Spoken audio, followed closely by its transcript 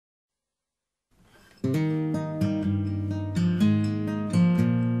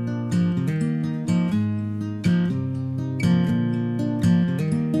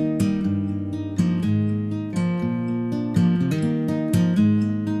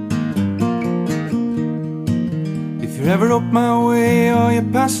you're ever up my way or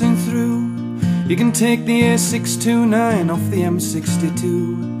you're passing through, you can take the A629 off the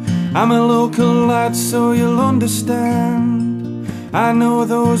M62. I'm a local lad, so you'll understand. I know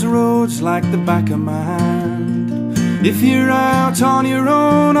those roads like the back of my hand. If you're out on your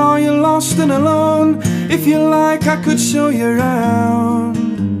own or you're lost and alone, if you like I could show you around.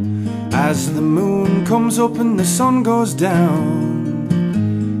 As the moon comes up and the sun goes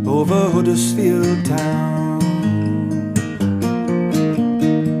down over Huddersfield town.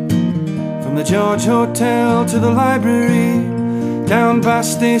 From the George Hotel to the library, down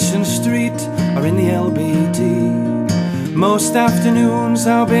past Station Street or in the LBT, most afternoons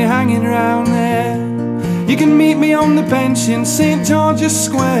I'll be hanging round there. You can meet me on the bench in St George's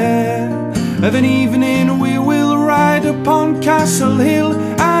Square. Of an evening we will ride upon Castle Hill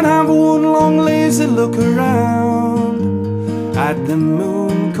and have one long lazy look around at the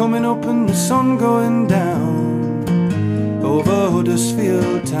moon coming up and the sun going down over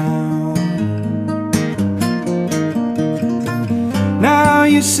Huddersfield town. Now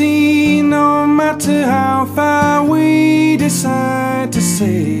you see, no matter how far we decide to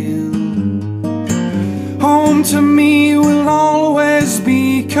sail, home to me will always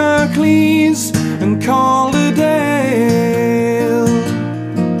be Kirklees and Calderdale.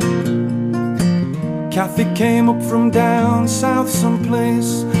 Kathy came up from down south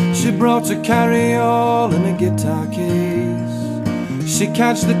someplace. She brought a carry-all and a guitar case. She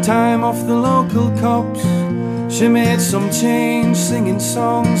catched the time off the local cops. She made some change singing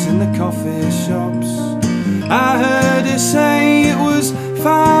songs in the coffee shops. I heard her say it was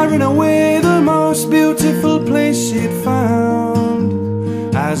far and away the most beautiful place she'd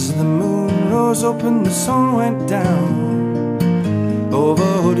found. As the moon rose up and the sun went down over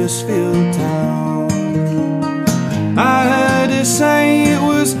Huddersfield town. I heard her say it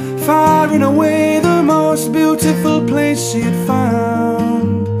was far and away the most beautiful place she'd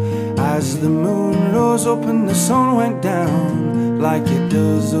found. As the moon rose up and the sun went down like it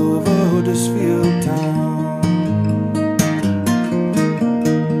does over Huddersfield town.